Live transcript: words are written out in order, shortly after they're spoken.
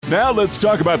Now let's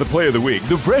talk about the play of the week.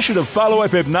 The pressure to follow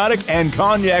up Hypnotic and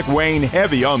Cognac weighing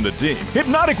heavy on the team.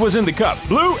 Hypnotic was in the cup,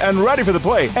 blue and ready for the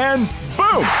play, and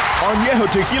boom!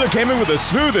 Añejo Tequila came in with a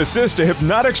smooth assist to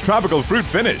Hypnotic's tropical fruit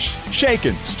finish.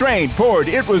 Shaken, strained, poured,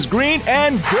 it was green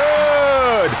and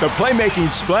good! The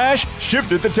playmaking splash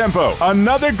shifted the tempo.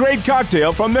 Another great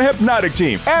cocktail from the Hypnotic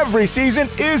team. Every season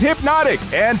is Hypnotic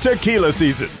and tequila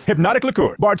season. Hypnotic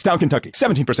Liqueur, Bardstown, Kentucky.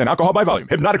 17% alcohol by volume.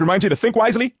 Hypnotic reminds you to think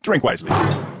wisely, drink wisely.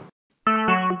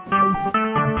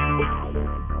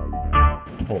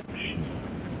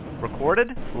 Recorded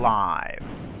live.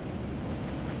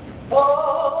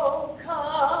 Oh,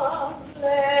 come,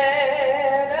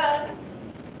 let us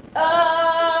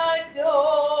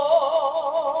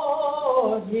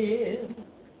adore Him.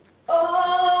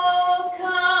 Oh,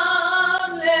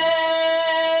 come,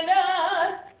 let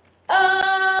us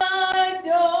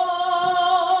adore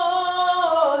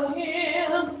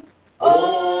Him.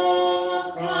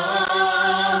 Oh,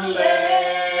 come,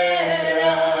 let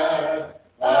us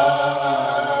adore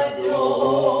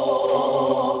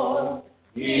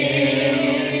Him,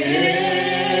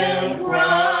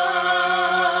 Christ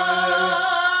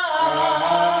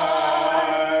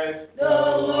the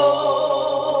Lord.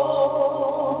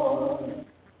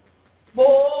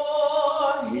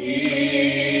 For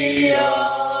He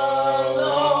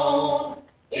alone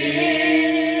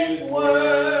is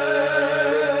worthy.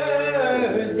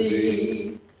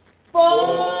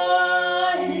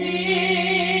 For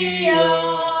He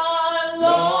alone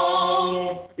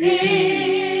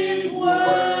is worthy.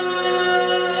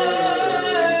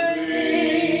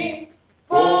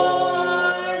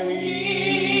 For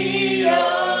He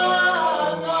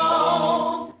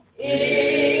alone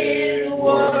is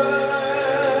worthy.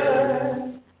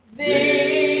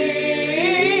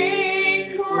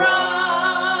 Christ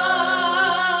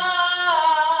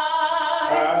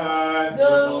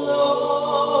the Lord.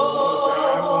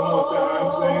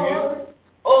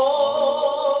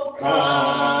 Oh,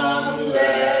 come,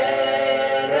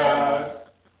 let us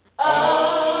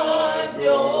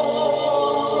adore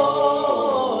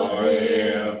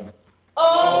Him.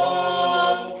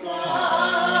 Oh,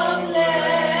 come,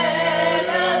 let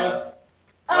us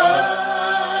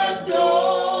adore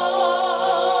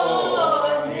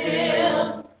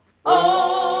Him.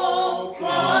 Oh,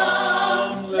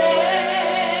 come,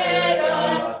 let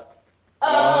us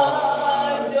adore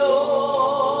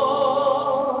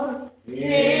Him,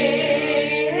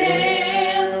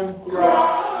 Christ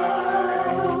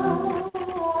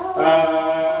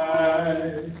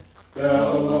the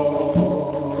Lord.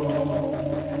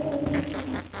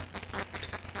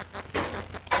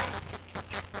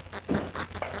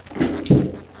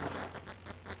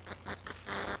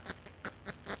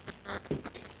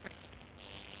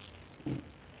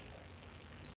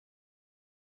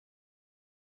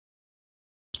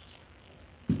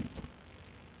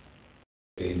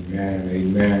 Amen.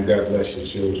 Amen. God bless you,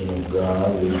 children of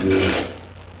God. We do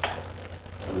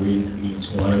greet each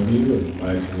one of you in the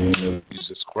mighty name of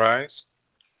Jesus Christ.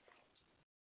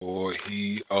 For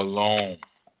He alone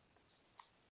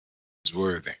is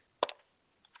worthy.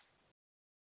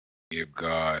 We give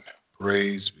God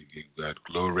praise. We give God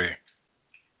glory. We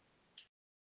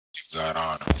give God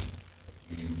honor.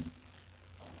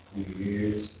 He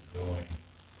is going to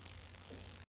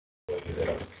put it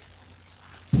up.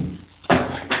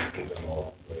 Give them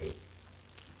all praise.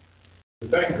 We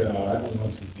thank God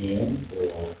once again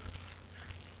for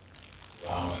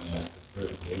allowing us the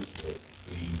privilege of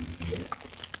being here.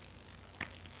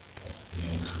 Once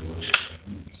again to worship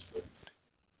Him in spirit.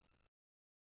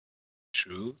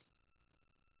 Truth.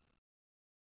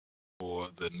 For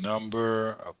the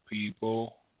number of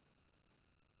people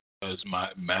does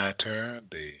not matter.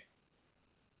 The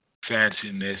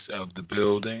fanciness of the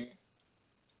building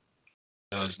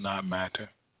does not matter.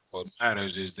 What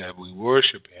matters is that we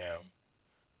worship Him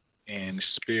in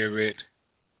spirit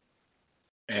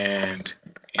and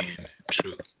in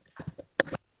truth.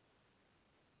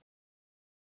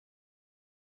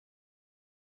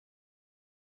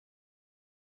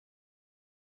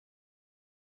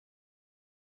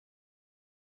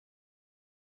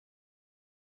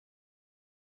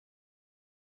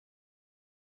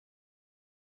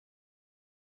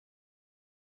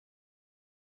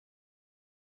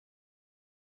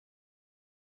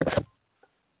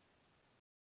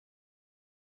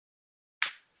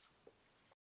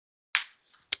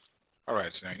 All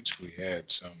right, Saints, we had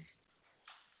some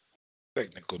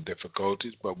technical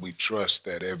difficulties, but we trust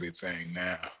that everything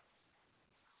now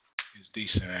is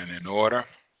decent and in order.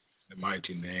 In the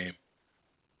mighty name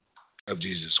of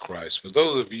Jesus Christ. For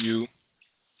those of you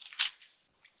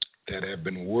that have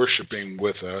been worshiping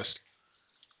with us,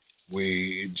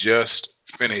 We just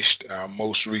finished our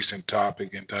most recent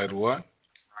topic entitled what?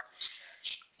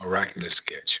 Miraculous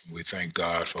Sketch. We thank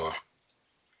God for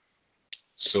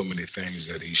so many things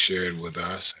that he shared with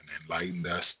us and enlightened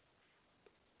us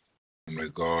in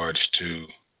regards to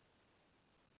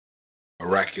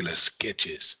miraculous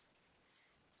sketches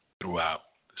throughout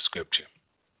the scripture.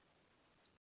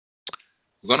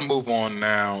 We're going to move on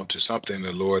now to something the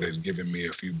Lord has given me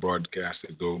a few broadcasts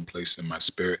ago and placed in my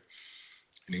spirit.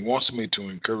 And he wants me to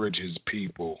encourage his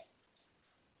people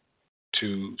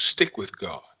to stick with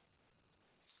God.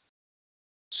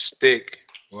 Stick,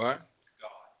 what?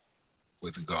 God.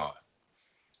 With God.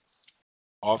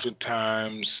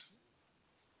 Oftentimes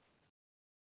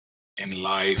in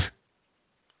life,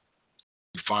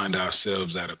 we find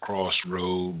ourselves at a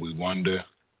crossroad. We wonder,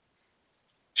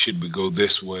 should we go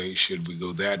this way? Should we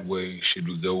go that way? Should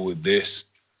we go with this?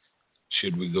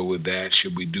 Should we go with that?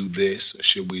 Should we do this or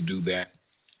should we do that?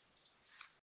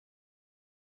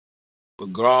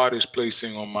 But God is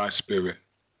placing on my spirit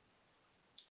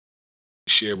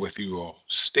to share with you all.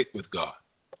 Stick with God.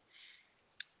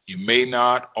 You may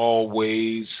not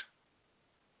always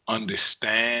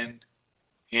understand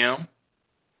him.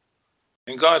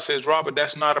 And God says, Robert,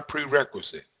 that's not a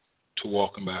prerequisite to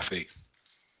walking by faith.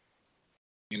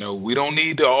 You know, we don't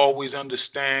need to always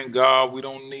understand God. We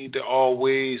don't need to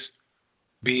always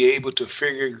be able to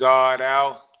figure God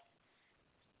out.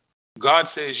 God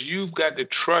says, you've got to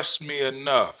trust me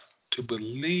enough to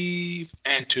believe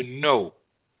and to know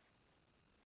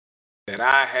that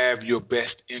I have your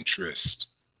best interest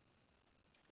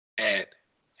at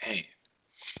hand.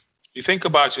 You think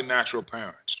about your natural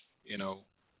parents, you know.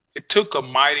 It took a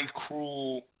mighty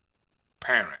cruel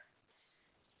parent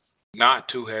not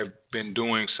to have been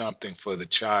doing something for the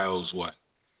child's what?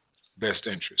 Best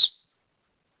interest.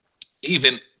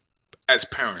 Even as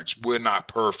parents, we're not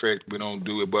perfect. We don't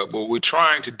do it, but we're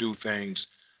trying to do things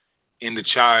in the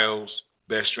child's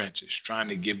best interest, trying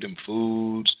to give them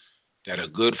foods that are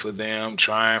good for them,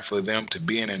 trying for them to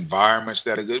be in environments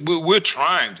that are good. We're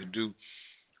trying to do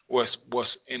what's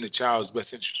in the child's best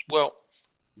interest. Well,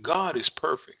 God is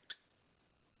perfect.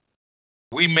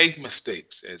 We make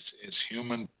mistakes as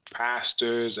human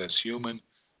pastors, as human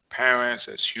parents,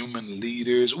 as human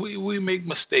leaders. We make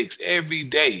mistakes every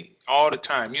day, all the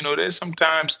time. You know, there's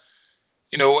sometimes,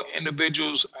 you know,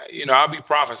 individuals, you know, I'll be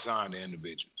prophesying to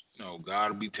individuals. You know,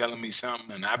 God will be telling me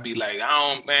something, and I'll be like,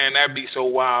 man, that'd be so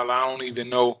wild. I don't even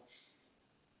know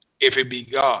if it be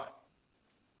God.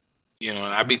 You know,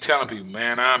 and I'll be telling people,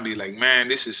 man, I'll be like, man,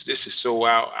 this is so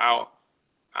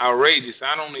outrageous.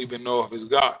 I don't even know if it's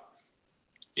God.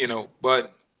 You know,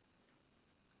 but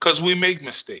because we make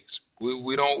mistakes,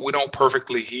 we don't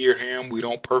perfectly hear him, we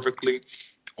don't perfectly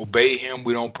obey him,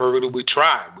 we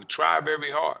try very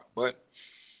hard, but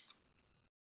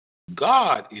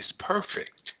God is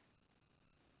perfect.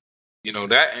 You know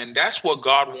that, and that's what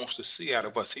God wants to see out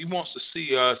of us. He wants to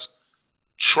see us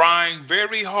trying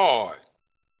very hard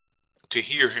to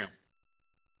hear him,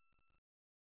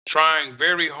 trying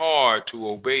very hard to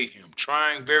obey him,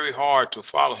 trying very hard to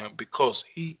follow him, because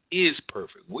he is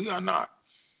perfect. We are not,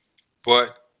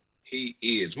 but he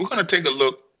is. We're going to take a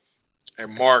look at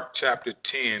Mark chapter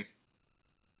 10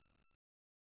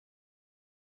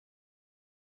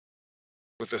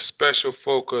 with a special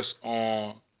focus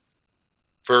on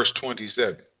verse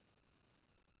 27.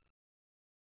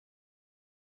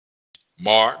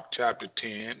 Mark chapter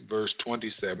 10, verse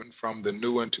 27, from the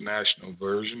New International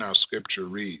Version, our scripture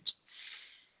reads,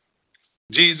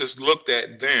 Jesus looked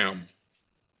at them,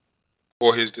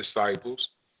 or his disciples,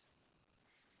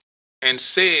 and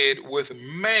said, with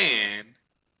man,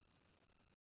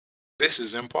 this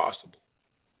is impossible,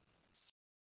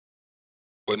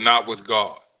 but not with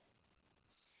God.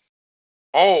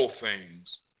 All things,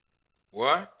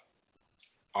 what?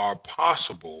 Are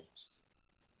possible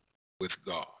with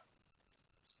God.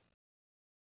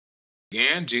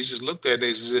 Again, Jesus looked at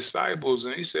his disciples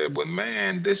and he said, with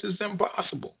man, this is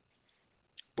impossible,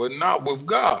 but not with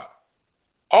God.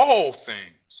 All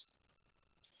things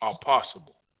are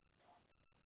possible.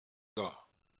 God.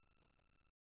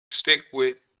 Stick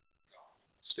with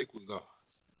God.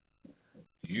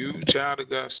 You, child of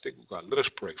God, stick with God. Let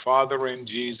us pray. Father, in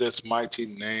Jesus' mighty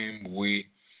name, we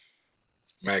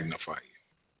magnify you.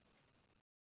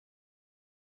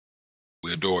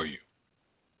 We adore you.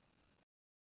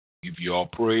 Give you all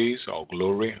praise, all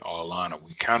glory, all honor.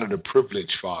 We count it a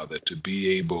privilege, Father, to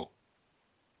be able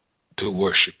to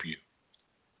worship you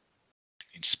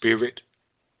in spirit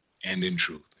and in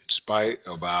truth, in spite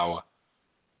of our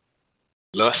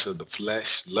lust of the flesh,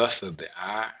 lust of the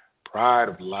eye, pride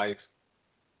of life.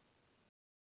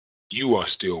 You are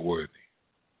still worthy.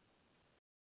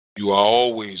 You are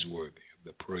always worthy of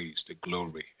the praise, the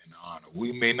glory, and the honor.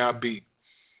 We may not be.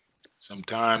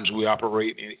 Sometimes we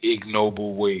operate in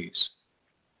ignoble ways.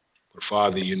 But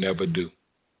Father, you never do.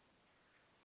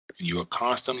 And you are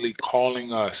constantly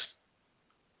calling us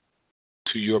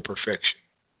to your perfection.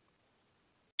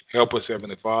 Help us,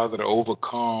 Heavenly Father, to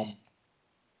overcome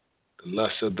the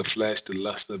lust of the flesh, the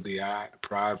lust of the eye, the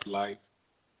pride of life.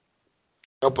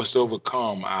 Help us to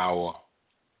overcome our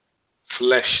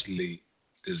fleshly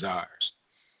desires,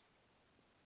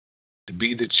 to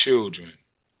be the children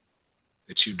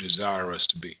that you desire us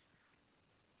to be,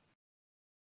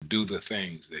 to do the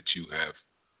things that you have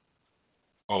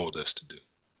called us to do.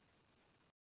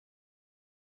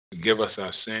 Forgive us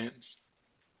our sins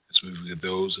as we forgive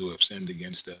those who have sinned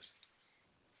against us.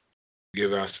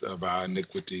 Forgive us of our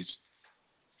iniquities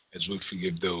as we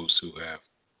forgive those who have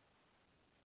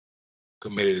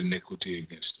committed iniquity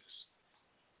against us.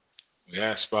 We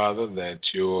ask, Father, that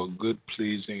your good,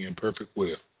 pleasing, and perfect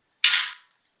will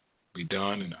be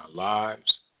done in our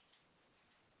lives.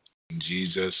 In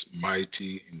Jesus'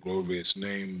 mighty and glorious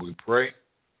name we pray.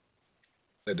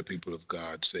 Let the people of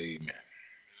God say amen.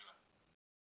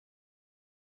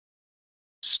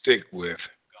 Stick with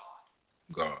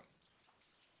God.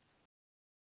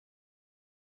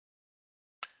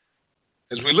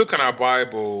 As we look in our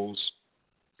Bibles,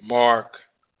 Mark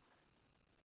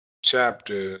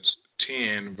chapters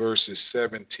 10, verses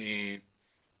 17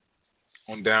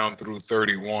 on down through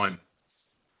 31,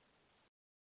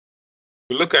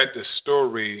 we look at the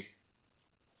story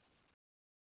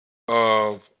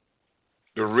of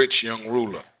the rich young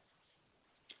ruler,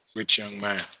 rich young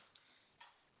man.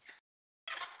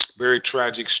 Very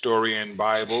tragic story in the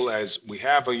Bible, as we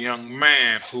have a young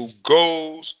man who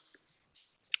goes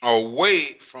away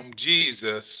from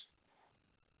Jesus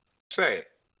sad.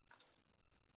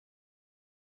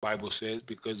 The Bible says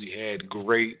because he had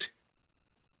great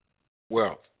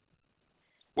wealth.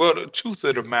 Well, the truth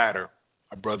of the matter,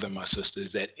 my brother and my sister,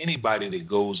 is that anybody that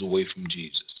goes away from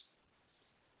Jesus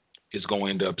is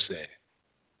going to end up sad.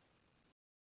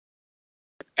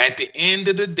 At the end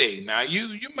of the day, now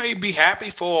you may be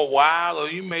happy for a while, or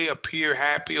you may appear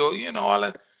happy, or all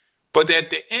that. But at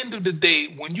the end of the day,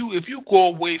 if you go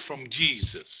away from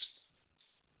Jesus,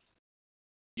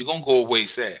 you're gonna go away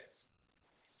sad.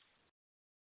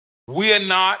 We are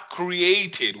not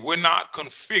created, we're not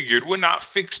configured, we're not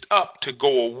fixed up to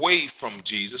go away from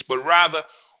Jesus, but rather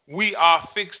we are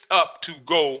fixed up to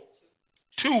go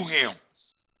to him.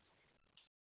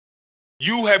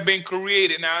 You have been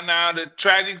created. Now the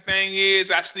tragic thing is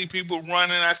I see people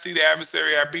running. I see the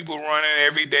adversary have people running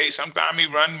every day. Sometimes he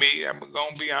run me. I'm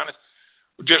going to be honest.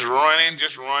 Just running.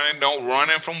 Don't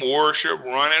running from worship,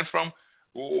 running from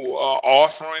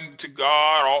offering to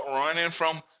God, running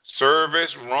from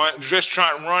service,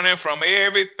 running from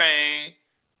everything,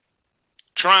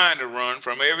 trying to run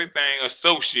from everything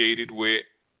associated with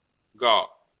God.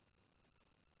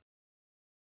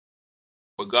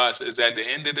 But God says at the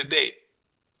end of the day,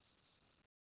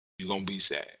 you're going to be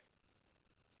sad.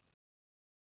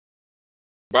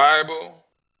 Bible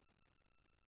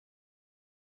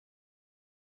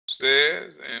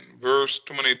says in verse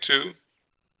 22,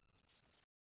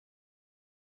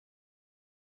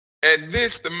 at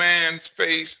this the man's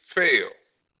face fell.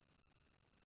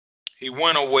 He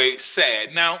went away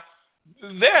sad. Now,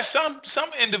 there are some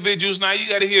individuals, now you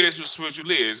got to hear this with spiritual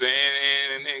leaders,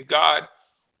 and God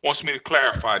wants me to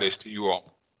clarify this to you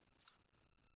all.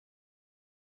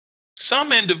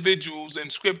 Some individuals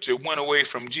in Scripture went away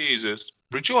from Jesus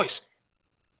rejoicing.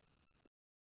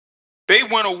 They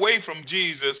went away from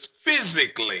Jesus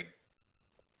physically,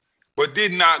 but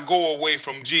did not go away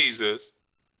from Jesus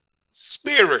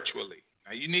spiritually.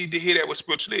 Now, you need to hear that with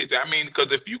spiritual leaders. I mean,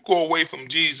 because if you go away from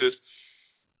Jesus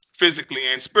physically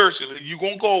and spiritually, you're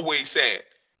going to go away sad.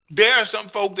 There are some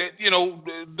folk that,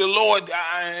 the Lord,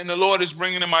 and the Lord is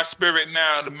bringing in my spirit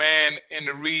now, the man in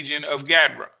the region of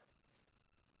Gadara.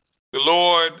 The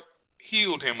Lord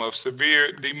healed him of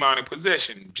severe demonic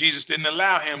possession. Jesus didn't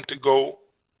allow him to go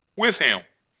with him.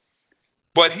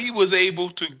 But he was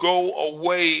able to go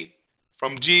away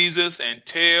from Jesus and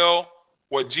tell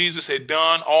what Jesus had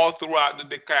done all throughout the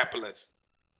Decapolis.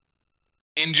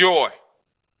 Enjoy.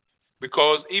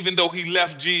 Because even though he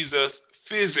left Jesus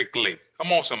physically,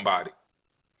 come on somebody,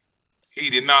 he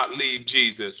did not leave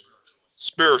Jesus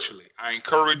spiritually. I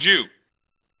encourage you,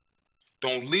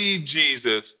 don't leave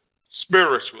Jesus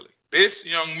spiritually. This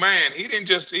young man, he didn't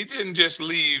just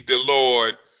leave the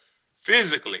Lord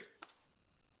physically.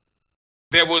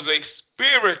 There was a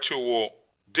spiritual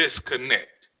disconnect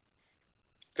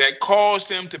that caused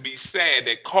him to be sad,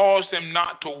 that caused him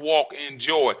not to walk in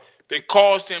joy, They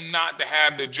caused him not to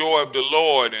have the joy of the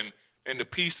Lord and the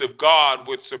peace of God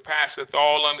which surpasseth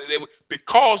all understanding,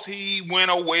 because he went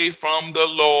away from the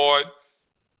Lord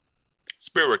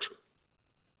spiritually.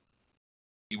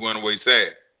 He went away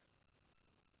sad. It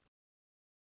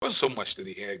wasn't so much that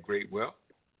he had great wealth.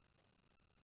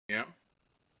 Yeah.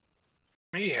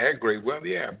 He had great wealth,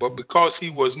 yeah. But because he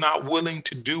was not willing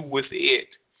to do with it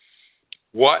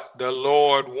what the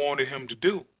Lord wanted him to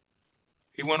do,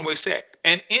 he went away sad.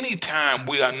 And anytime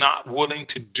we are not willing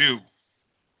to do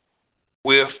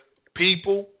with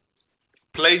people,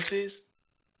 places,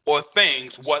 or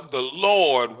things what the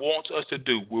Lord wants us to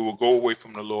do, we will go away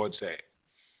from the Lord sad.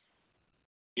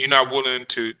 You're not willing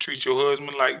to treat your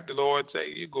husband like the Lord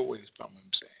say, you go away from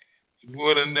him sad.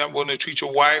 You're not willing to treat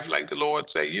your wife like the Lord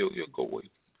say, you'll go away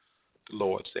from the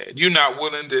Lord said. You're not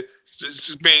willing to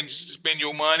spend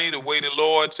your money the way the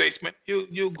Lord says,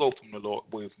 you'll go from the Lord,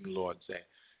 away from the Lord said.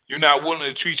 You're not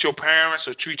willing to treat your parents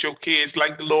or treat your kids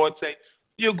like the Lord say,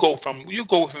 you'll go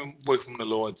away from the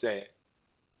Lord said.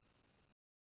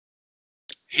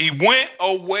 He went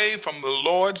away from the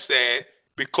Lord said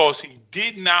because he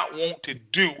did not want to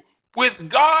do with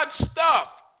God's stuff.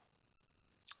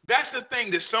 That's the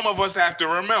thing that some of us have to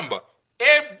remember.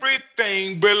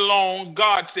 Everything belongs,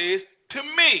 God says, to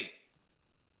me.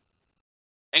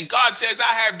 And God says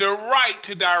I have the right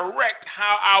to direct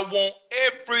how I want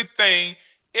everything,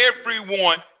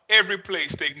 everyone, every place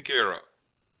taken care of.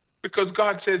 Because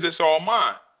God says it's all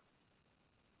mine.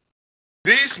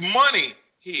 This money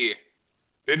here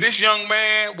that this young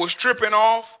man was tripping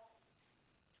off,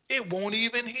 it won't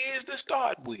even his to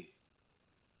start with.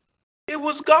 It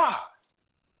was God.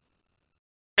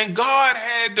 And God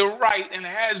had the right and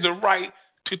has the right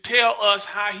to tell us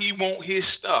how he wants his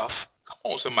stuff,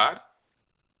 come on somebody,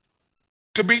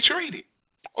 to be treated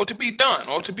or to be done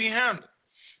or to be handled.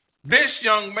 This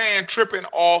young man tripping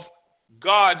off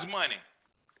God's money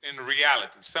in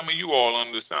reality. Some of you all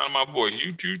under the sound of my voice,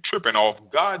 you tripping off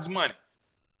God's money.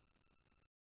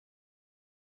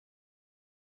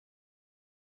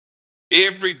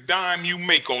 Every dime you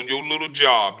make on your little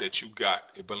job that you got,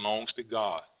 it belongs to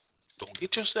God. Don't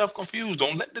get yourself confused.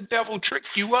 Don't let the devil trick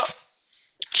you up.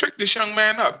 Trick this young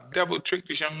man up. The devil tricked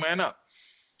this young man up.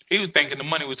 He was thinking the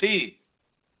money was his.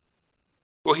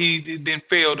 Well, he then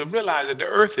failed to realize that the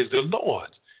earth is the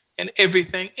Lord's and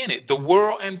everything in it, the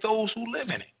world and those who live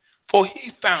in it. For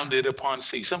he founded upon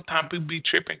sea. Sometimes people be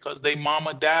tripping because their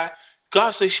mama died.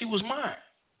 God said she was mine.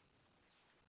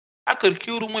 I could have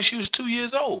killed her when she was 2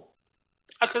 years old.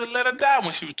 I could have let her die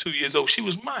when she was 2 years old. She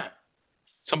was mine.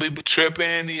 Some people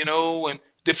tripping, and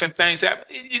different things happen.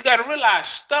 You got to realize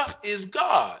stuff is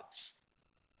God's.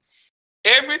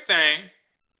 Everything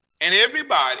and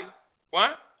everybody,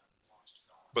 what?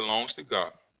 Belongs to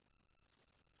God.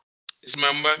 This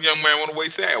young man went away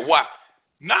sad. Why?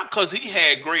 Not because he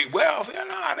had great wealth,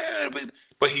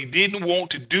 but he didn't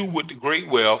want to do with the great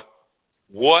wealth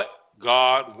what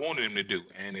God wanted him to do.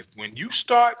 And when you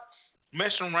start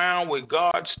messing around with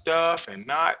God's stuff and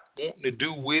not wanting to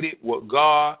do with it what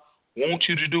God wants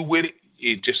you to do with it,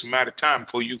 it's just a matter of time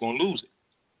before you're going to lose it.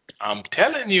 I'm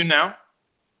telling you now.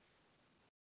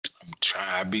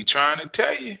 I be trying to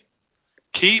tell you.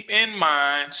 Keep in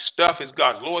mind, stuff is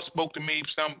God's. The Lord spoke to me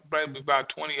probably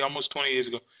about almost 20 years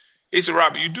ago. He said,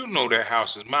 Robert, you do know that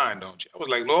house is mine, don't you? I was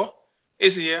like, Lord,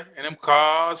 is it? Yeah. And them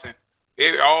cars and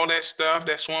all that stuff,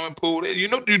 that swimming pool, you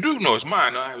do know it's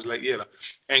mine. I was like, yeah.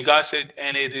 And God said,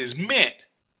 and it is meant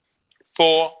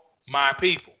for my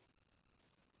people.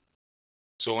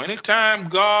 So anytime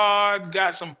God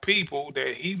got some people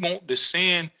that he wants to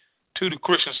send to the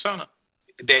Christian Center,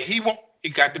 that he wants,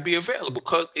 it got to be available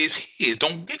because it's his.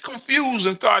 Don't get confused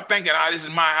and start thinking, this is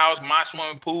my house, my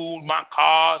swimming pool, my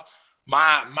cars,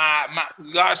 my.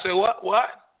 God said, what?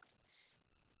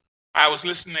 I was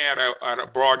listening at a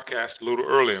broadcast a little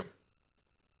earlier.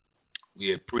 We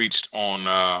had preached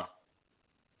on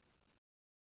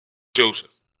Joseph.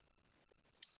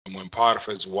 And when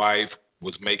Potiphar's wife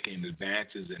was making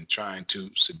advances and trying to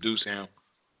seduce him,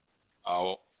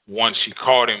 once she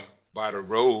caught him by the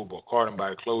robe or caught him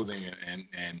by the clothing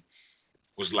and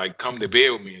was like, come to bed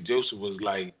with me. And Joseph was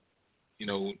like, he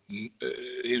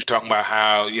was talking about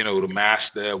how, the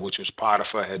master, which was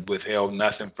Potiphar, had withheld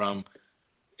nothing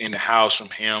in the house from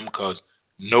him because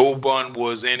no one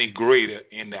was any greater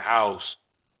in the house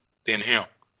than him.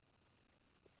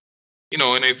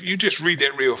 And if you just read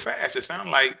that real fast, it sounds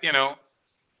like,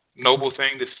 noble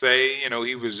thing to say,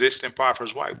 he resisted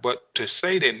Potiphar's wife. But to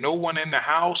say that no one in the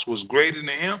house was greater than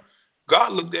him,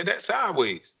 God looked at that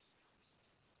sideways.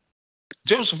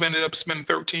 Joseph ended up spending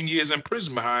 13 years in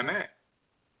prison behind that.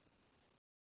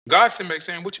 God sitting back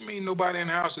saying, what you mean nobody in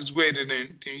the house is greater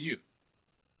than you?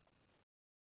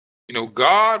 You know,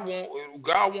 God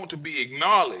want to be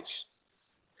acknowledged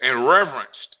and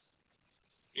reverenced.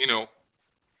 You know,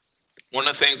 one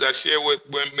of the things I share with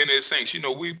many of the saints, you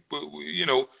know, we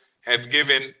have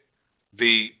given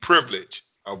the privilege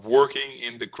of working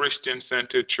in the Christian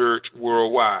Center Church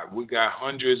worldwide. We got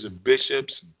hundreds of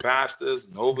bishops, and pastors,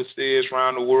 and overseers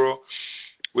around the world.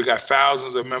 We got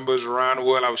thousands of members around the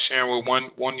world. I was sharing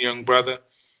with one young brother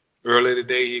earlier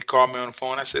today. He called me on the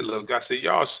phone. I said, look,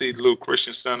 y'all see the little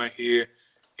Christian Center here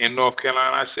in North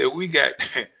Carolina? I said, we got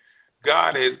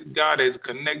God has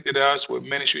connected us with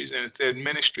ministries, and it said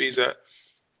ministries are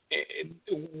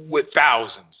with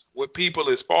thousands, with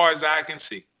people as far as I can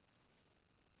see.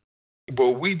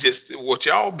 But what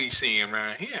y'all be seeing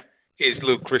around here is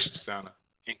little Christian Center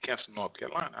in Kempston, North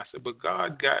Carolina. I said, but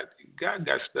God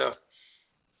got stuff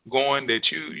going that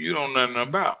you don't know nothing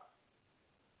about.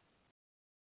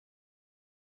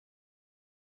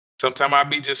 Sometimes I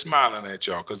be just smiling at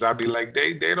y'all because I be like,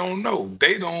 they don't know.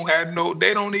 They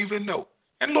don't even know.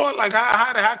 And Lord, like,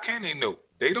 how can they know?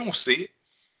 They don't see it.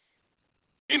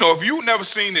 You know, if you never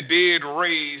seen the dead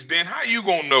raised, then how you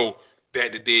going to know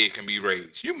that the dead can be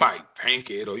raised? You might think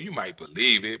it or you might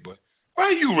believe it, but how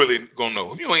you really going to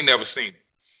know if you ain't never seen it?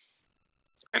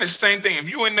 And it's the same thing. If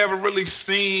you ain't never really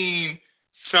seen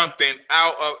something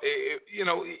out of it, you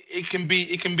know, it can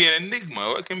be an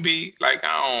enigma. It can be like,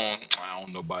 I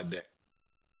don't know about that.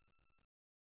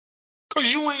 Because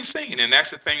you ain't seen. And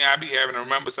that's the thing I be having to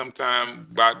remember sometime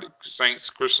about the Saints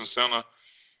Christian Center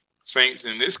saints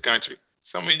in this country.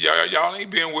 Some of y'all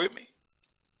ain't been with me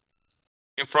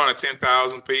in front of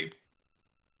 10,000 people.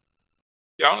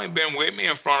 Y'all ain't been with me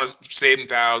in front of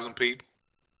 7,000 people.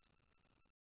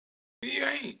 You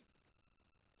ain't.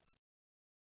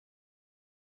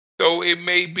 So it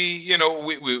may be, you know,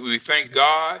 we thank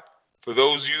God for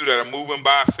those of you that are moving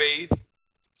by faith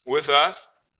with us.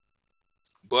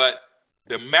 But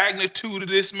the magnitude of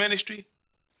this ministry,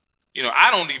 you know,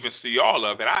 I don't even see all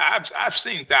of it. I've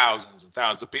seen thousands and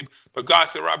thousands of people. But God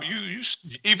said, Robbie,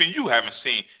 even you haven't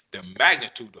seen the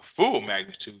magnitude, the full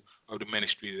magnitude of the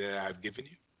ministry that I've given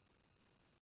you,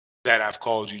 that I've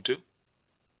called you to.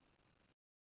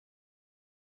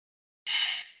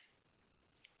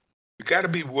 You got to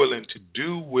be willing to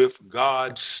do with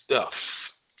God's stuff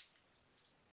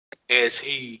as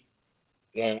He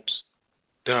wants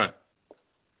done.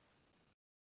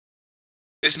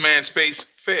 This man's faith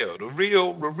failed. The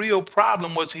real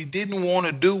problem was he didn't want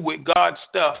to do with God's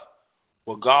stuff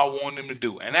what God wanted him to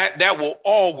do. And that will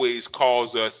always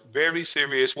cause us very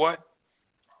serious what?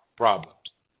 Problems.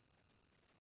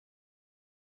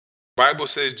 The Bible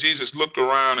says Jesus looked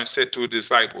around and said to his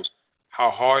disciples,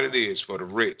 how hard it is for the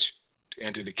rich to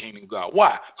enter the kingdom of God.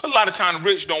 Why? Because a lot of times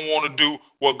rich don't want to do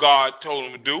what God told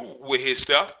them to do with his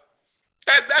stuff.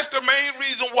 That's the main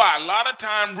reason why. A lot of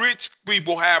times rich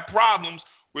people have problems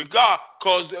with God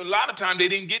because a lot of times they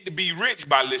didn't get to be rich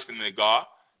by listening to God.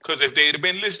 Because if they'd have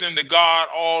been listening to God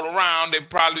all around, they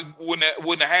probably wouldn't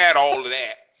have had all of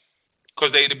that.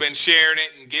 Because they'd have been sharing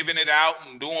it and giving it out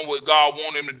and doing what God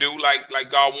wanted them to do, like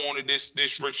God wanted this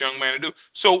rich young man to do.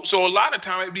 So a lot of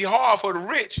times it'd be hard for the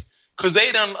rich because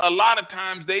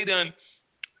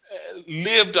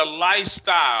lived a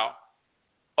lifestyle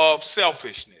of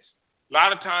selfishness. A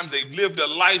lot of times they lived a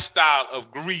lifestyle of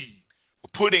greed,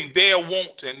 putting their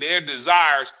wants and their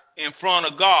desires in front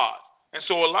of God. And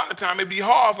so a lot of times it'd be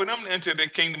hard for them to enter the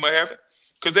kingdom of heaven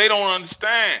because they don't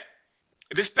understand.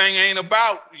 This thing ain't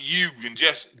about you and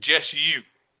just you.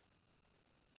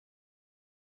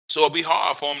 So it'd be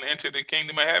hard for them to enter the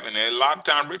kingdom of heaven. And a lot of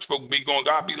times rich folk be going,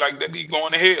 God be like, they be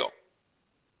going to hell.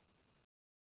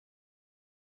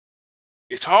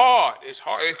 It's hard. It's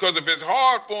hard because if it's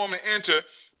hard for them to enter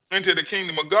into the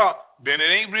kingdom of God, then it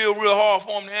ain't real hard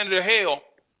for them to enter hell.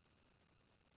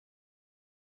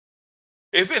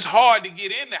 If it's hard to get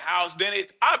in the house, then it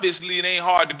ain't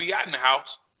hard to be out in the house.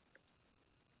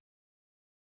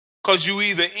 Because you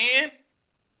either in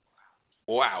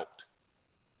or out.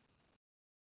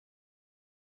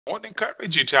 I want to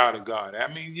encourage you, child of God.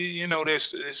 I mean, you know, there's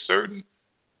certain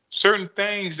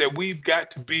things that we've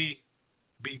got to be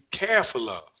careful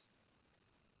of.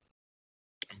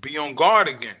 Be on guard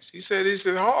against. He said it's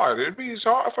hard. It's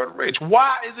hard for the rich.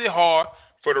 Why is it hard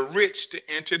for the rich to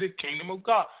enter the kingdom of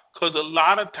God? Because a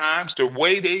lot of times the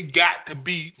way they got to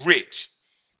be rich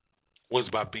was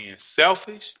by being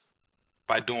selfish,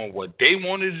 by doing what they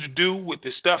wanted to do with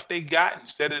the stuff they got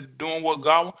instead of doing what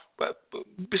God wanted,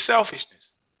 but selfishness.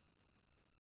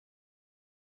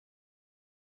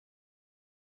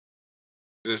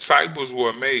 The disciples were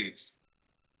amazed.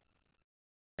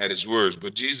 at his words.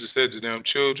 But Jesus said to them,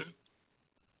 children,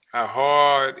 how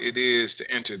hard it is to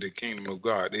enter the kingdom of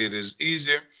God. It is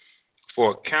easier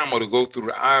for a camel to go through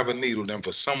the eye of a needle than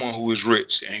for someone who is rich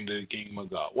to enter the kingdom of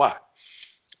God. Why?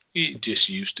 You're just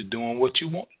used to doing what you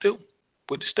want to do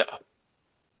with the stuff,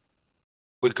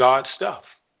 with God's stuff.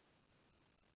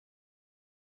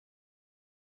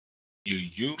 You're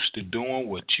used to doing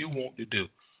what you want to do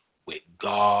with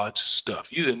God's stuff.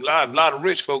 A lot of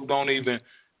rich folk don't even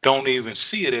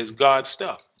see it as God's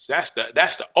stuff. That's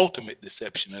the ultimate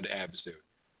deception of the adversary.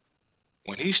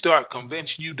 When he start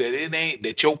convincing you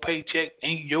that your paycheck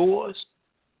ain't yours,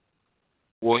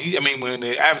 when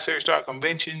the adversary start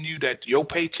convincing you that your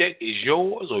paycheck is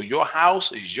yours, or your house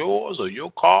is yours, or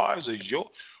your cars is yours,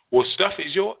 or stuff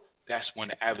is yours, that's when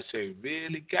the adversary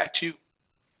really got you.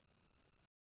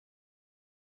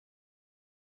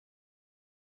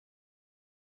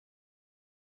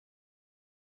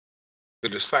 The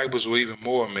disciples were even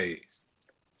more amazed.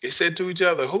 They said to each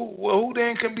other, who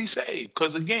then can be saved?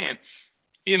 Because again,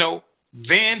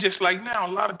 then just like now,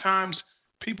 a lot of times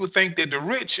people think that the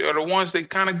rich are the ones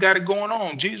that kind of got it going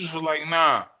on. Jesus was like,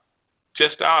 nah,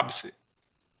 just the opposite.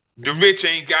 The rich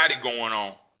ain't got it going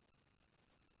on.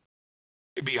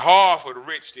 It'd be hard for the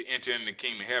rich to enter in the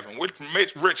kingdom of heaven.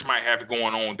 Rich might have it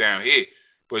going on down here.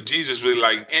 But Jesus was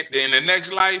like, in the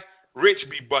next life, rich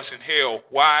be busting hell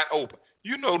wide open.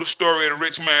 You know the story of the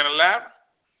rich man and Lazarus.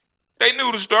 They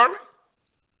knew the story.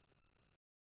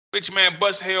 Rich man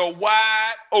bust hell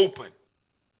wide open.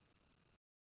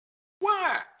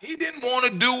 Why? He didn't want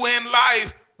to do in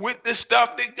life with the stuff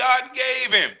that God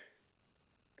gave him.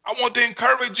 I want to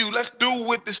encourage you. Let's do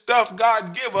with the stuff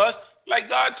God give us like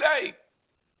God say.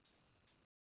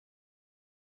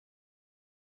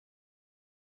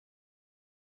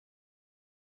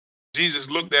 Jesus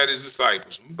looked at his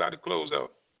disciples. We're about to close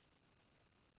out.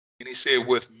 And he said,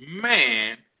 with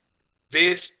man,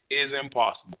 this is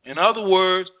impossible. In other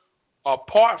words,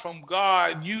 apart from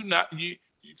God,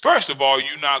 first of all,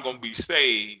 you're not going to be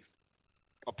saved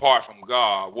apart from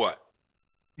God. What?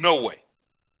 No way.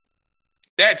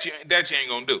 That you ain't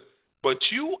going to do. But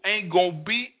you ain't going to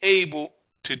be able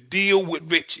to deal with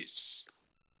riches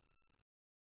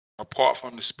apart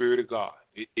from the Spirit of God.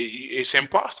 It's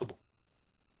impossible.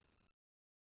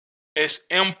 It's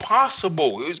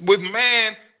impossible. With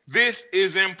man, this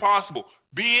is impossible.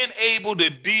 Being able to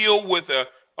deal with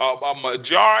a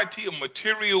majority of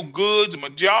material goods, a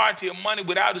majority of money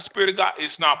without the Spirit of God,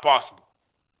 it's not possible.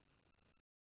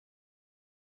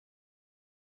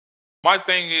 My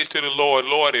thing is to the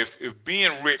Lord, if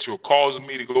being rich will cause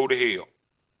me to go to hell,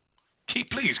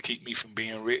 please keep me from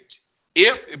being rich.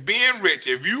 If being rich,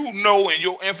 if you know in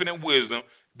your infinite wisdom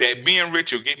that being rich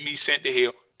will get me sent to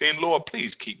hell, then Lord,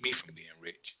 please keep me from being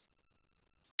rich.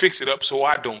 Fix it up so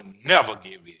I don't never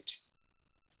get rich.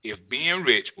 If being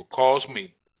rich will cause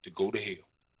me to go to hell.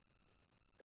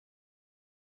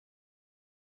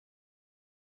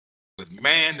 With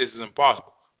man, this is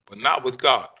impossible, but not with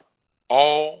God.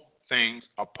 All things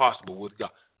are possible with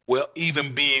God. Well,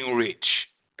 even being rich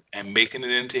and making it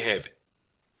into heaven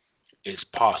is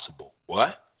possible.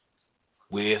 What?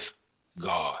 With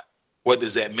God. What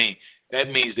does that mean? That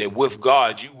means that with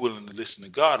God, you're willing to listen to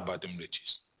God about them riches.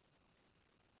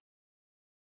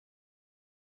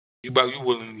 You're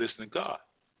willing to listen to God.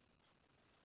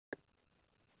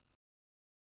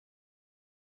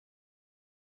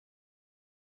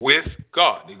 With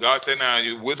God. God said, now,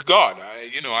 with God.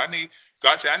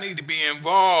 God said, I need to be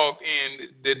involved in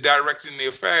the directing the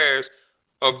affairs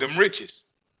of them riches.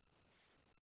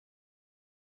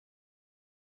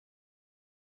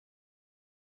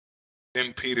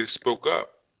 Then Peter spoke up.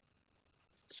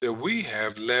 Said, we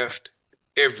have left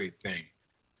everything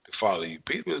to follow you.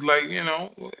 Peter was like,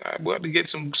 I want to get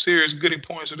some serious goody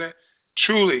points of that.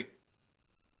 Truly,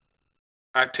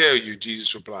 I tell you,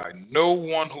 Jesus replied, no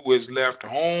one who has left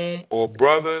home or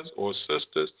brothers or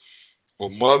sisters or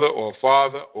mother or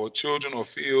father or children or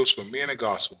fields for me and the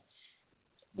gospel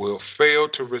will fail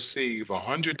to receive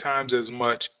 100 times as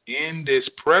much in this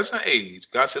present age.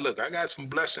 God said, look, I got some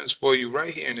blessings for you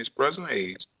right here in this present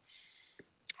age.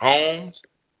 Homes,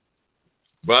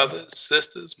 brothers,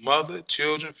 sisters, mother,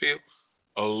 children, fields,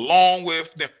 along with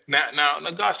them. Now,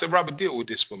 God said, Robert, deal with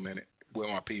this for a minute with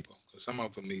my people. Some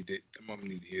of them need it. Some of them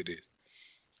need to hear this.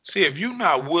 See, if you're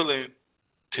not willing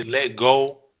to let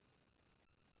go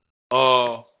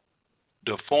of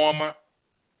the former,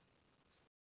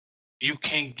 you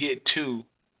can't get to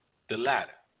the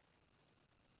latter.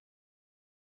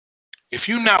 If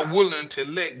you're not willing to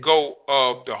let go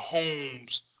of the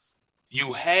homes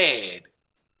you had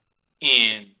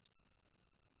in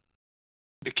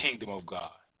the kingdom of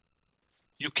God,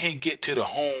 you can't get to the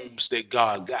homes that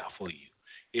God got for you.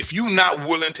 If you're not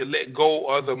willing to let go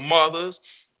of the mothers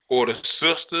or the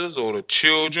sisters or the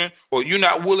children, or you're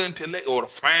not willing to let, or the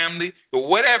family, or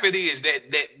whatever it is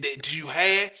that you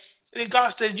had, then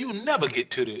God said you'll never get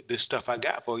to the stuff I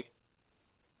got for you.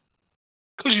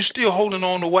 Because you're still holding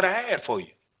on to what I had for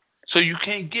you. So you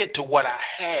can't get to what I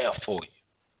have for you.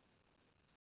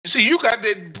 You see, you got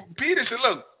that. Peter said,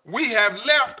 look, we have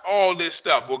left all this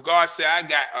stuff. Well, God said, I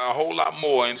got a whole lot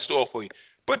more in store for you.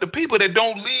 But the people that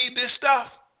don't leave this stuff,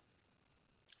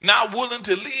 not willing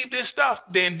to leave this stuff,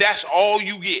 then that's all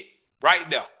you get right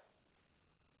there.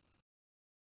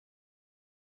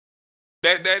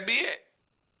 That'd be it.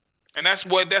 And that's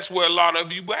where a lot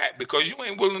of you at, because you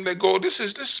ain't willing to go. This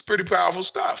is pretty powerful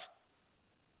stuff.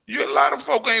 A lot of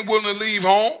folk ain't willing to leave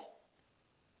home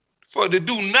to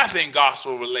do nothing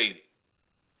gospel related.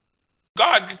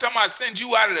 God, somebody send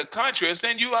you out of the country, or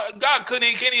send you out. God can't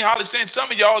even hardly send some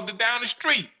of y'all down the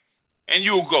street, and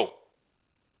you'll go.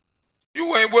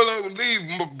 You ain't willing to leave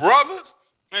brothers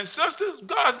and sisters.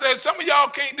 God said some of y'all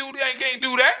can't do that.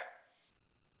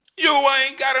 You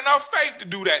ain't got enough faith to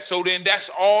do that. So then that's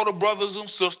all the brothers and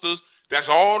sisters, that's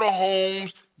all the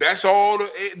homes, that's all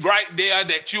right there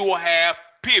that you will have,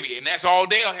 period. And that's all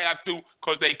they'll have to,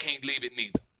 because they can't leave it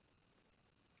neither.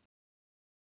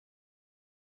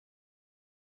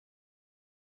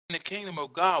 In the kingdom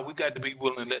of God, we got to be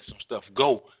willing to let some stuff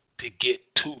go to get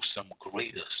to some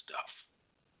greater stuff.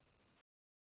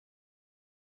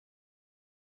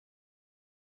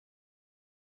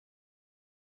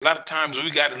 A lot of times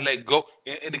we got to let go.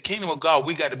 In the kingdom of God,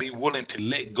 we got to be willing to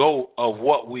let go of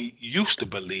what we used to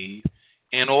believe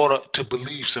in order to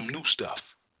believe some new stuff.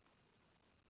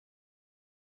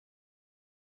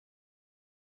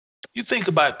 You think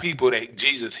about people that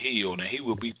Jesus healed, and he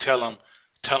would be telling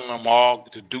them all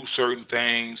to do certain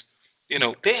things. You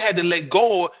know, they had to let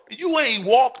go. You ain't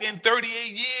walked in 38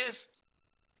 years.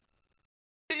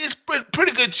 It's a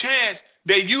pretty good chance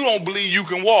that you don't believe you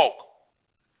can walk.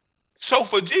 So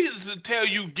for Jesus to tell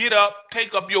you, get up,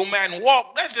 take up your mat and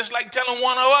walk, that's just like telling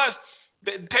one of us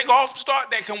that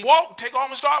that can walk, take off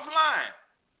and start flying.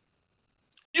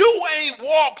 You ain't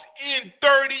walked in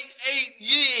 38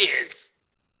 years.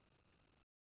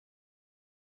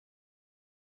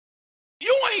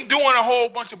 You ain't doing a whole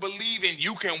bunch of believing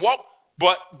you can walk,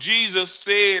 but Jesus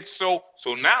said so.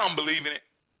 So now I'm believing it.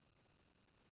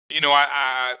 You know,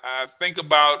 I think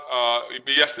about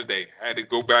yesterday. I had to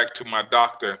go back to my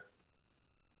doctor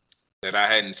that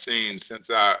I hadn't seen since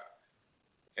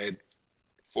it's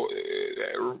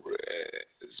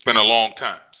been a long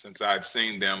time since I've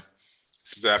seen them,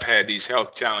 since I've had these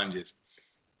health challenges.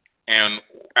 And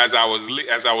as I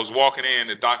was walking in,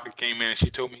 the doctor came in and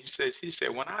she told me, she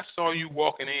said, when I saw you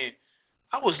walking in,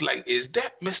 I was like, is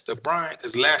that Mr. Bryant?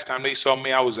 Because last time they saw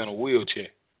me, I was in a wheelchair.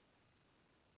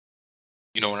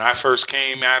 You know, when I first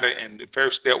came out and the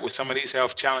first step with some of these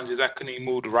health challenges, I couldn't even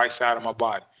move the right side of my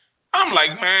body. I'm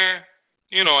like, man,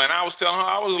 you know, and I was telling her,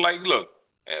 I was like, look,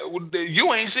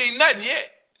 you ain't seen nothing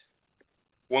yet.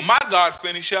 When my God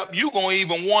finish up, you going to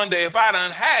even wonder if I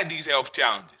done had these health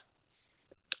challenges.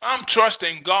 I'm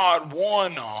trusting God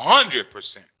 100%.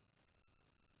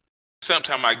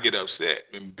 Sometimes I get upset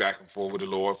and back and forth with the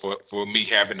Lord for me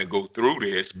having to go through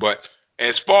this. But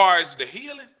as far as the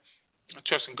healing, I'm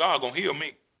trusting God going to heal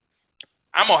me.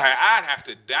 I'd have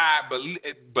to die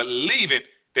believing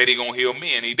that He going to heal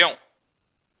me, and He don't.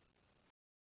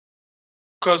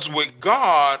 Because with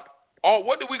God,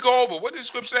 what did we go over? What did the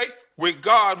scripture say? With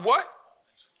God, what?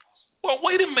 Well,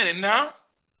 wait a minute now.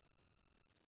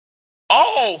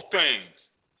 All things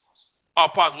are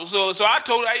possible. So I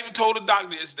even told the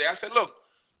doctor yesterday, I said, look,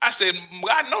 I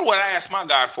know what I asked my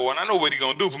God for, and I know what He's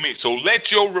going to do for me. So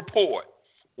let your report,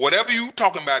 whatever you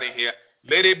talking about in here,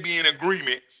 let it be in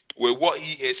agreement with what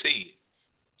He has said.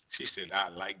 She said, I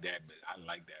like that,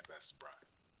 Pastor Brian.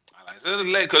 I said,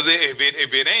 because if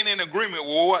it ain't in agreement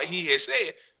with what He has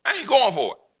said, I ain't going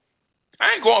for it.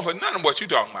 I ain't going for none of what you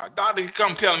talking about. Doctor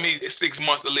come telling me it's 6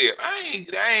 months to live.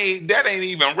 That ain't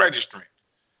even registering.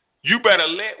 You better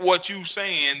let what you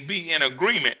saying be in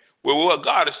agreement with what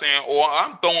God is saying, or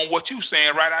I'm throwing what you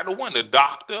saying right out the window.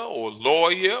 Doctor or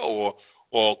lawyer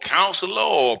or counselor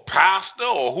or pastor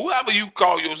or whoever you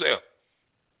call yourself.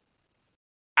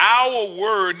 Our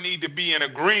word need to be in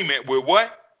agreement with what?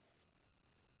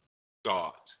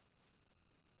 God's.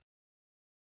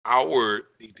 Our word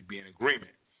need to be in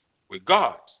agreement with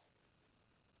God's.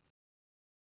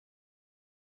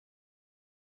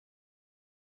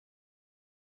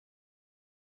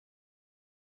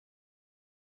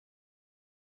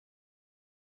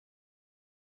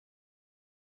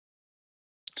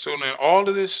 So then all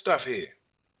of this stuff here,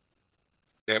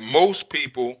 that most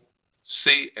people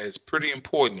see as pretty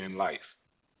important in life.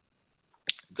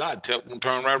 God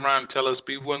turn right around and tell us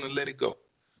be willing to let it go.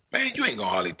 Man, you ain't gonna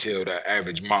hardly tell that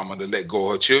average mama to let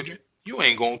go of her children. You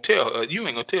ain't gonna tell her. You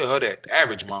ain't gonna tell her that. The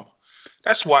average mama.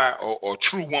 That's why a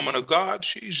true woman of God,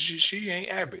 she ain't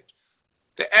average.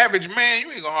 The average man,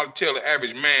 you ain't gonna hardly tell the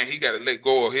average man he got to let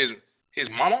go of his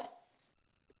mama,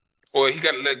 or he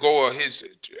got to let go of his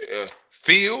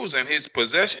fields and his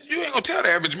possessions. You ain't gonna tell the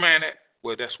average man that.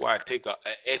 Well, that's why it take an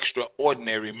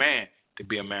extraordinary man to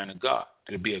be a man of God,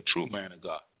 to be a true man of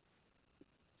God.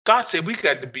 God said we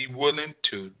got to be willing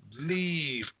to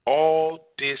leave all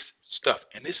this stuff.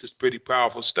 And this is pretty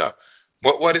powerful stuff.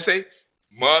 What it say?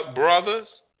 Brothers,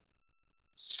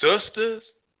 sisters,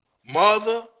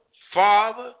 mother,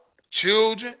 father,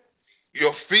 children,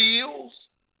 your fields.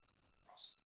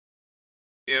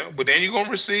 But then you're going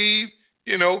to receive,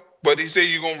 but he said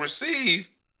you're going to receive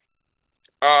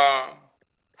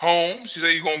homes. He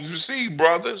said you're going to receive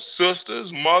brothers,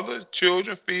 sisters, mothers,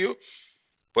 children, fields.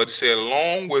 But he said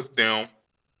along with them,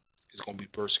 it's going to be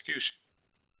persecution.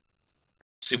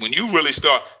 See, when you really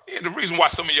start, the reason why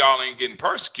some of y'all ain't getting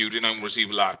persecuted and don't receive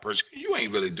a lot of persecution, you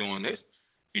ain't really doing this.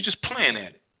 You're just playing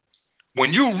at it.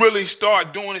 When you really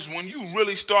start doing this, when you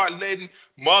really start letting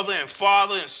mother and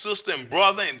father and sister and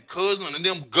brother and cousin and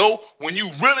them go, when you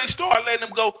really start letting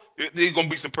them go, there's going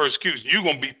to be some persecution. You're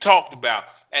going to be talked about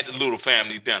at the little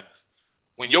family dinner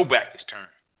when your back is turned.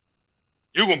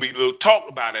 You're going to be talked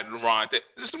about at the Ron.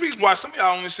 That's the reason why some of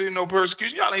y'all ain't seeing no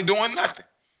persecution. Y'all ain't doing nothing.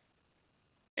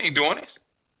 You ain't doing this.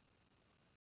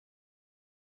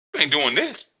 You ain't doing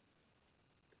this.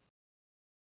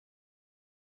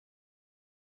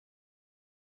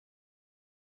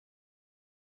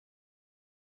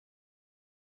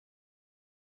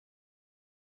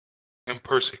 And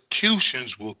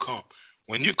persecutions will come.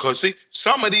 Because see,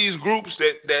 some of these groups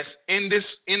that's in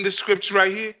this scripture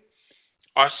right here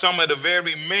are some of the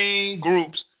very main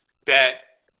groups that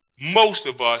most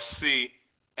of us see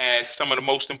as some of the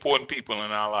most important people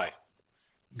in our life.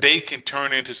 They can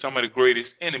turn into some of the greatest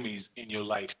enemies in your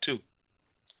life too.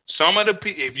 Some of the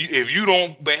people, if you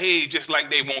don't behave just like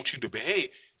they want you to behave,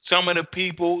 some of the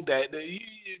people that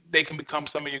they can become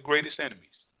some of your greatest enemies.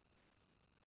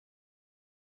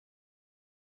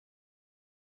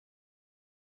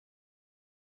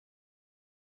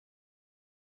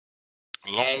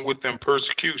 Along with them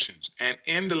persecutions and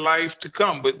in the life to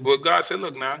come. But God said,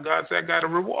 look now, God said, I got a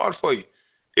reward for you.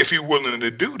 If you're willing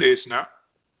to do this now.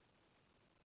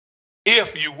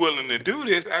 If you're willing to do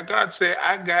this, God said,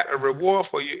 I got a reward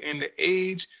for you in the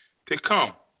age to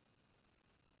come.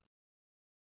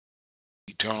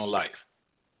 Eternal life.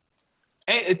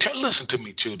 And listen to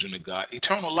me, children of God.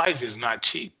 Eternal life is not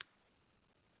cheap.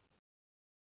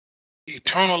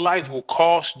 Eternal life will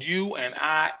cost you and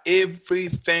I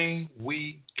everything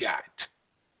we got.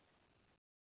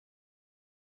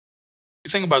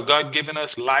 You think about God giving us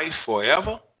life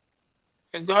forever?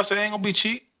 And God said it ain't going to be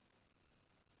cheap.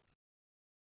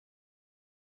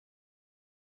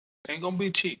 It ain't going to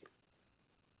be cheap.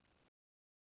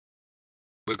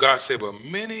 But God said, but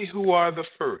many who are the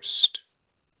first.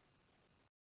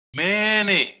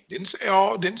 Many. Didn't say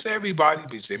all, didn't say everybody,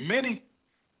 but he said many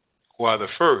who are the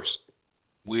first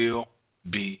will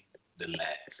be the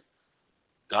last.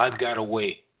 God got a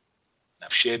way. I've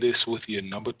shared this with you a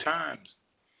number of times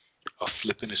of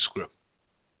flipping the script.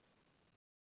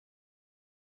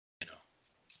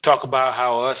 Talk about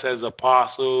how us as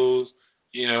apostles,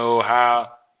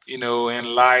 how, in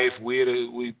life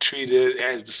we treated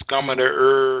as the scum of the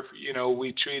earth,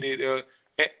 we treated,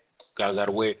 God got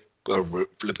a way of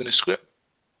flipping the script.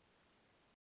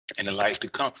 In the life to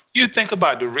come. You think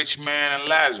about the rich man and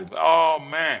Lazarus. Oh,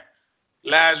 man.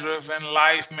 Lazarus in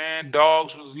life, man,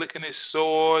 dogs was licking his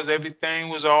sores. Everything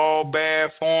was all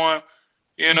bad for him.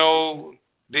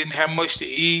 Didn't have much to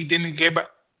eat. Didn't get back.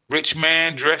 Rich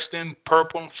man dressed in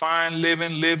purple and fine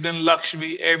living, lived in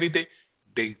luxury every day.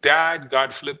 They died. God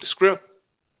flipped the script.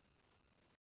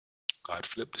 God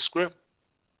flipped the script.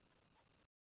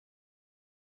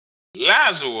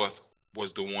 Lazarus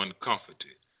was the one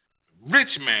comforted.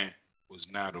 Rich man was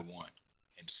now the one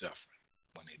in suffering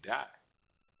when they died.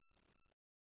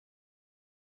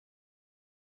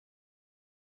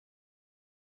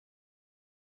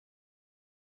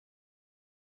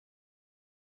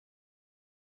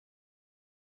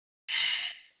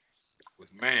 With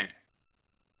man,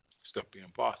 stuff be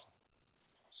impossible.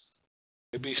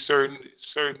 There be certain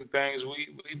things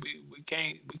we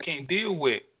can't deal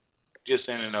with just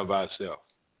in and of ourselves.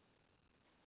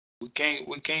 We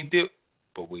can't deal,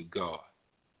 but with God,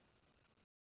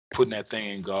 putting that thing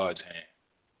in God's hand.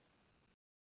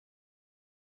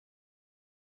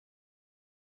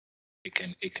 It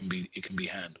can be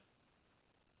handled.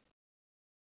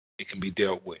 It can be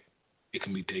dealt with. It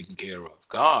can be taken care of.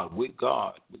 With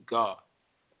God.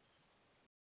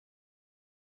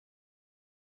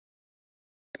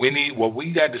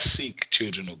 We got to seek,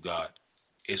 children of God,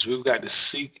 is we've got to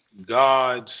seek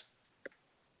God's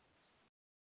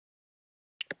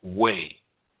way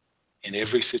in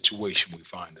every situation we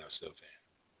find ourselves in.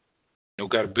 You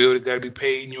got a bill that got to be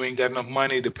paid and you ain't got enough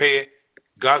money to pay it.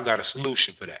 God got a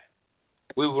solution for that.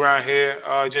 We were around here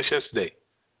just yesterday.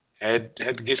 Had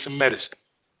to get some medicine.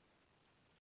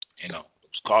 It was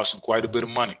costing quite a bit of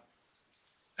money.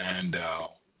 And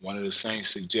one of the things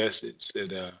suggested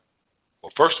said,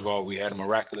 well, first of all, we had a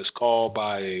miraculous call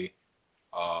by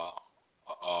a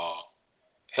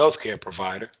healthcare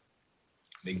provider.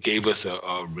 They gave us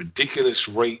a ridiculous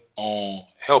rate on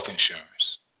health insurance.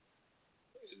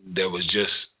 That was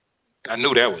I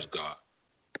knew that was God.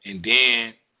 And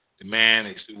then the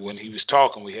man, when he was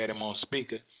talking, we had him on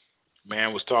speaker. The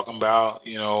man was talking about,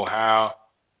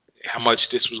 how much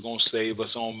this was going to save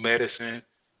us on medicine.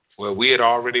 Well, we had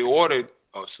already ordered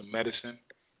some medicine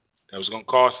that was going to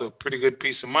cost a pretty good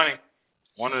piece of money.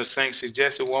 One of the things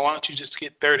suggested, well, why don't you just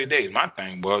get 30 days? My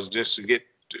thing was just to get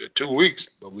 2 weeks,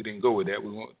 but we didn't go with that.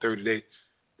 We went 30 days.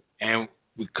 And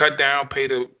we cut down,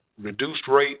 paid a reduced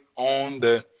rate on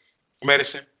the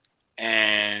medicine,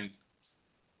 and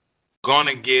going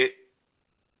to get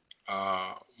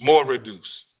more reduction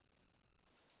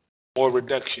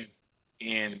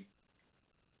in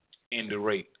the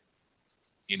rate,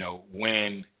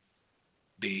 when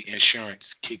the insurance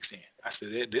kicks in. I said,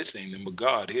 this ain't nothing but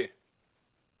God here.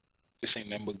 This ain't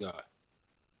nothing but God.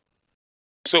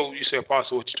 So you say,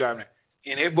 Apostle, what you driving at?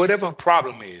 And whatever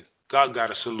problem is, God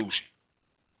got a solution.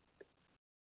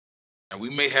 And we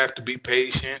may have to be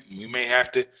patient, and we may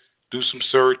have to do some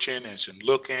searching and some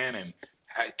looking and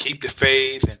keep the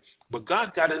faith. But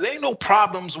God got it. There ain't no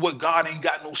problems where God ain't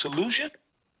got no solution.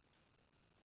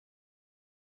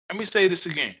 Let me say this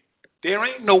again. There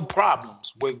ain't no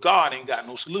problems where God ain't got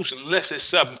no solution, unless it's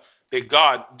something that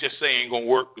God just say ain't gonna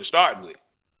work to start with.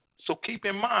 So keep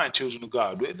in mind, children of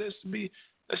God, let's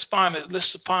find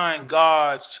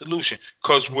God's solution.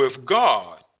 Because with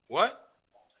God, what?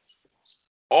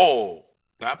 All,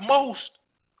 not most,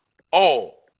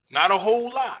 all, not a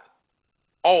whole lot,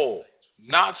 all,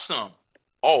 not some,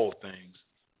 all things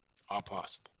are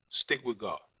possible. Stick with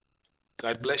God.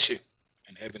 God bless you,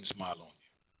 and heaven smile on you.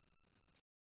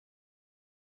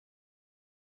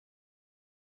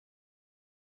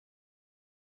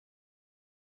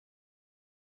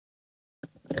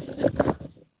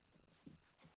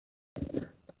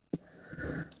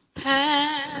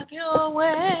 Have your way,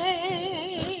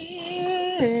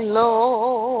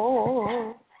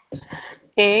 Lord,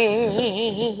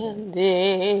 in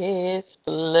this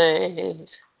place.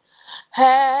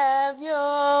 Have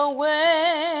your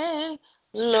way,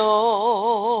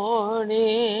 Lord,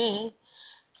 in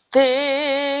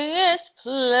this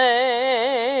place.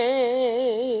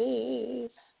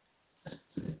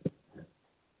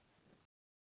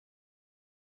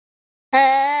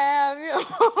 Have your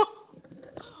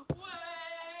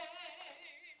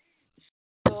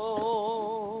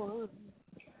Lord,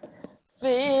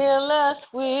 fill us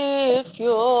with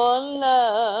your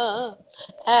love.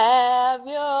 Have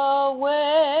your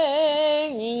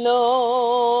way,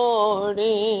 Lord,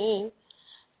 in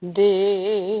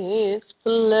this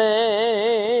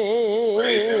place.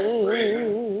 Praise him.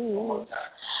 One more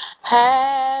time.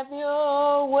 Have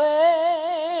your way,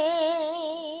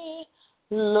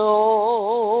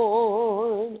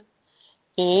 Lord,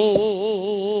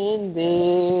 in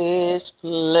this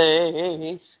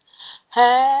place.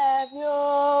 Have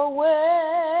your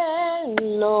way,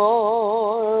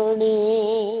 Lord,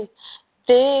 in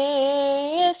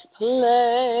this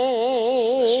place.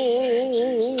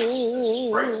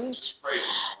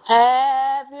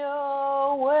 Have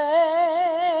your way,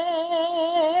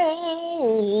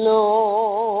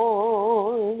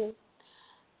 Lord.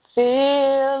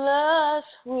 Fill us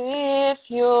with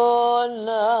your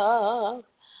love.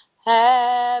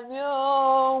 Have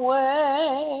your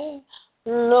way,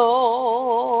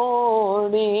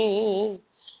 Lord, in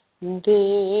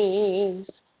this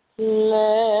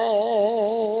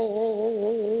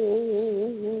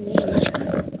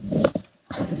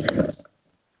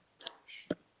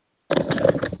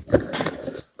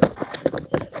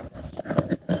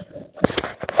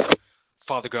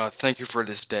Father God, thank you for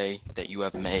this day that you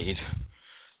have made.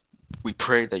 We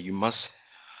pray that you must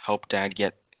help Dad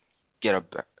get a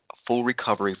full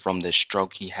recovery from this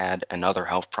stroke he had and other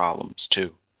health problems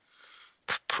too.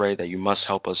 Pray that you must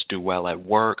help us do well at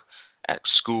work, at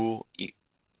school,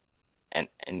 and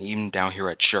even down here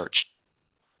at church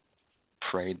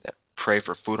Pray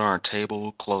for food on our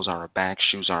table, clothes on our backs,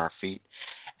 shoes on our feet,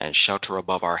 and shelter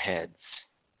above our heads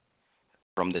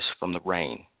from the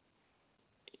rain.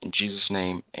 In Jesus'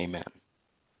 name, amen.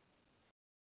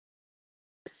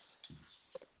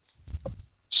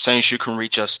 Saints, you can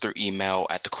reach us through email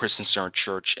at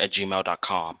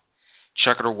thechristiancenterchurch@gmail.com.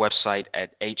 Check out our website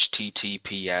at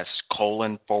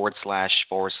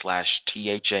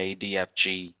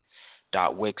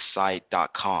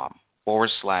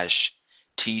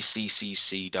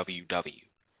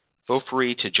Feel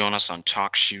free to join us on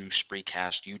TalkShoe,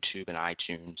 Spreecast, YouTube, and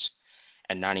iTunes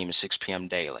at 9 a.m. to 6 p.m.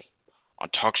 daily. On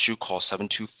TalkShoe, call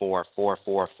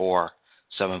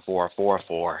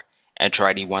 724-444-7444. Enter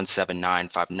ID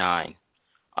 17959.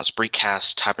 On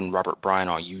Spreecast, type in Robert Bryan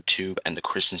on YouTube and the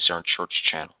Christian Center Church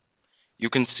channel. You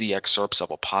can see excerpts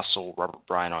of Apostle Robert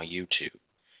Bryan on YouTube.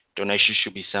 Donations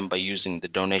should be sent by using the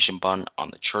donation button on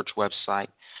the church website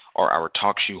or our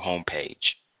TalkShoe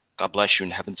homepage. God bless you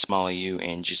and heaven smile on you.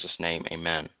 In Jesus' name,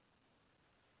 amen.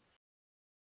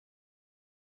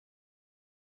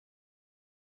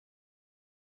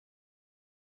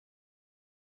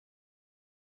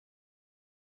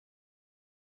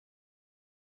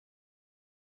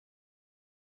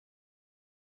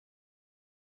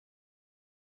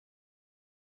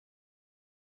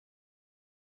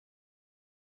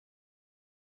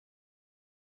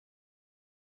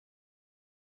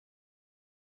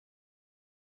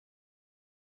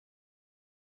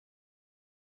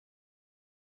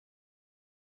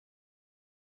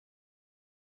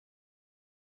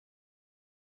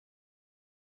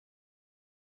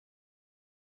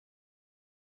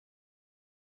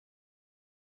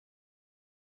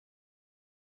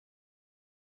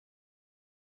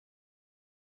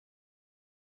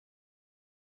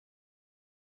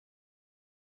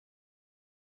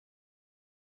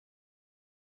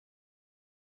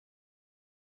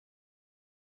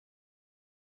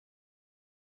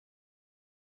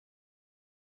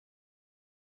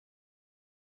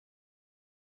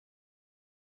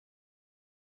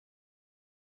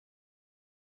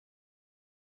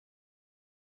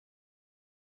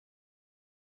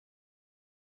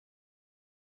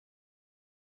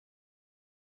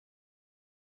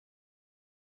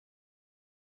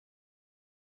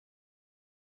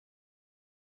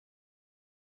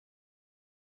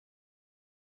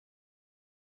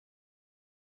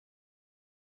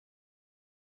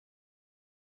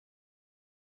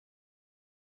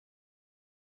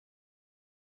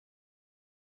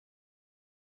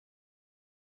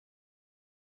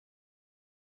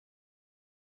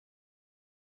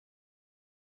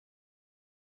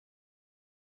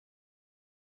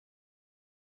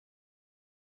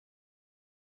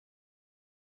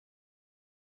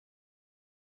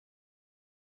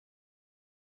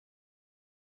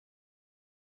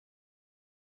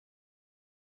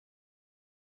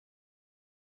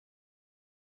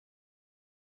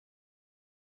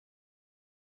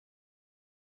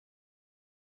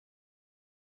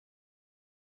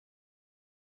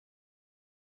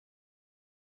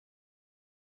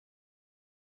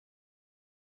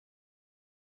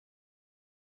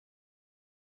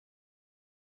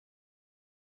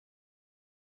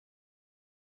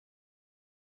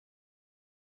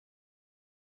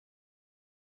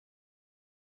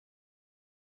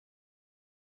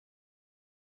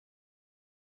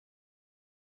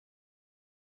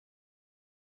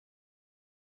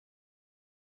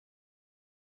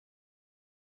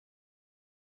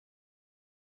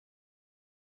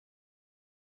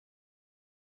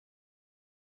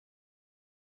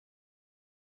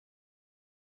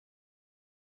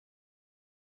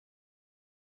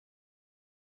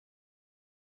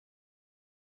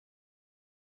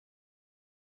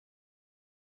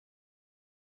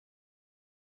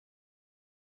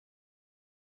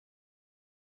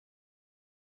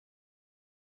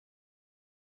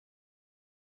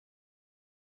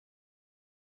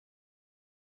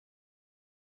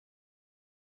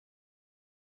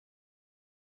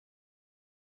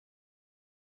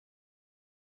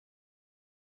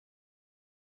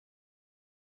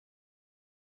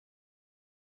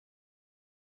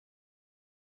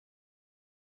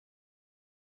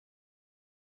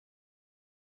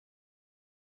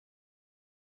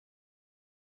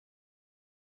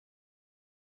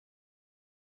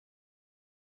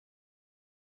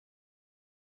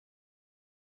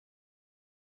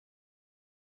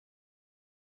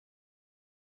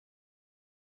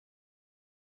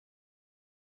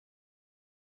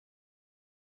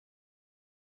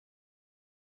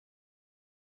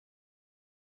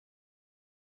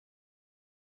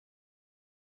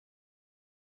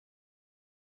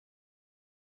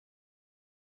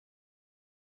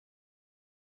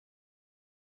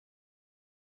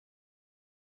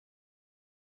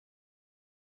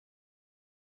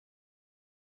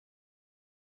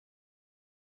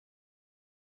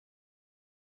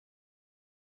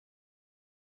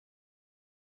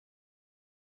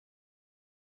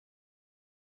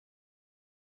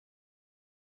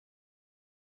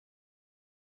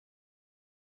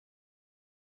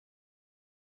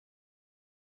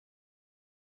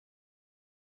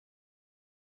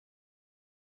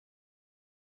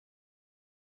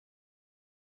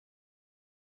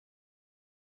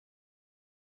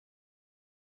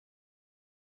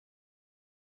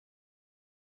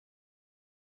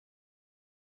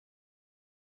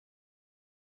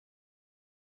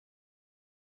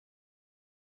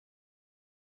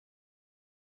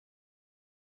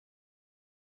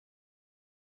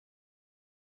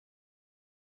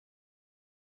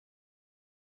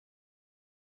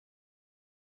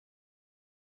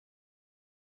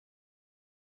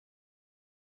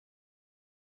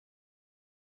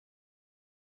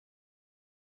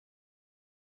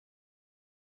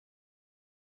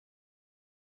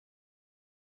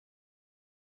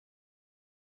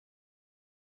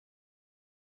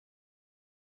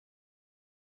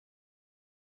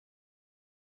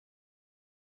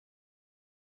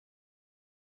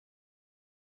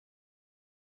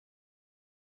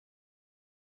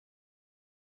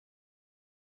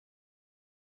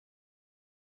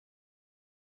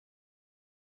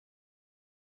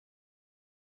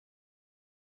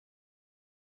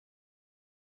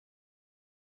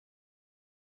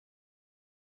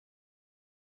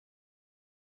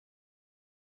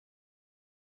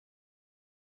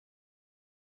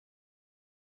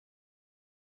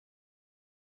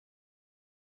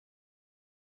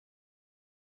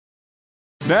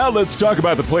 Now let's talk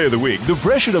about the play of the week. The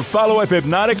pressure to follow up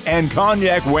Hypnotic and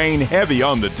Cognac weighing heavy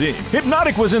on the team.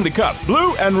 Hypnotic was in the cup,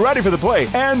 blue and ready for the play,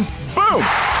 and boom!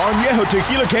 Añejo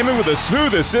Tequila came in with a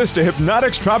smooth assist to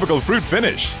Hypnotic's tropical fruit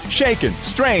finish. Shaken,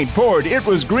 strained, poured, it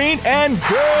was green and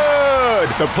good!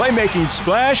 The playmaking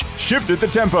splash shifted the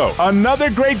tempo. Another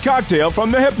great cocktail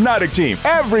from the Hypnotic team.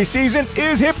 Every season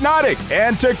is Hypnotic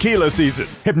and tequila season.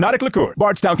 Hypnotic Liqueur,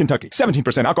 Bardstown, Kentucky.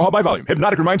 17% alcohol by volume.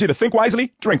 Hypnotic reminds you to think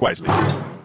wisely, drink wisely.